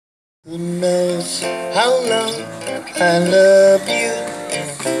Who knows how long I love you?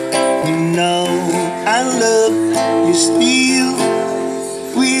 You know I love you still.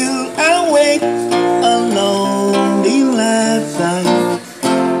 Will I wait a lonely lifetime?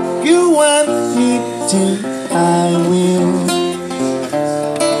 You want me to, I will.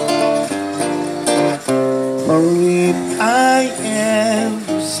 For if I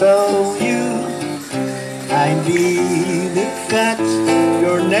am so you, I didn't catch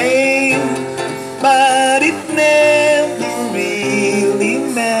your name, but it never really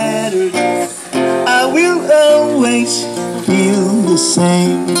mattered. I will always feel the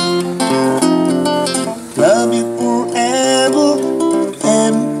same. Love you forever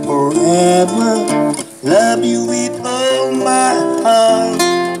and forever. Love you with all my heart.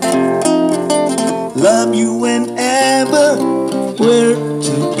 Love you whenever we're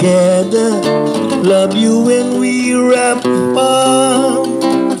together. Love you when we're apart.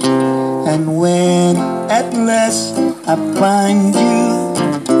 And when at last I find you,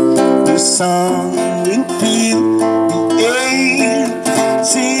 the song will fill the air.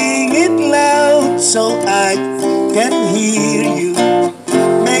 Sing it loud so I can hear you.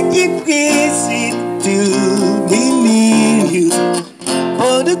 Make it clear.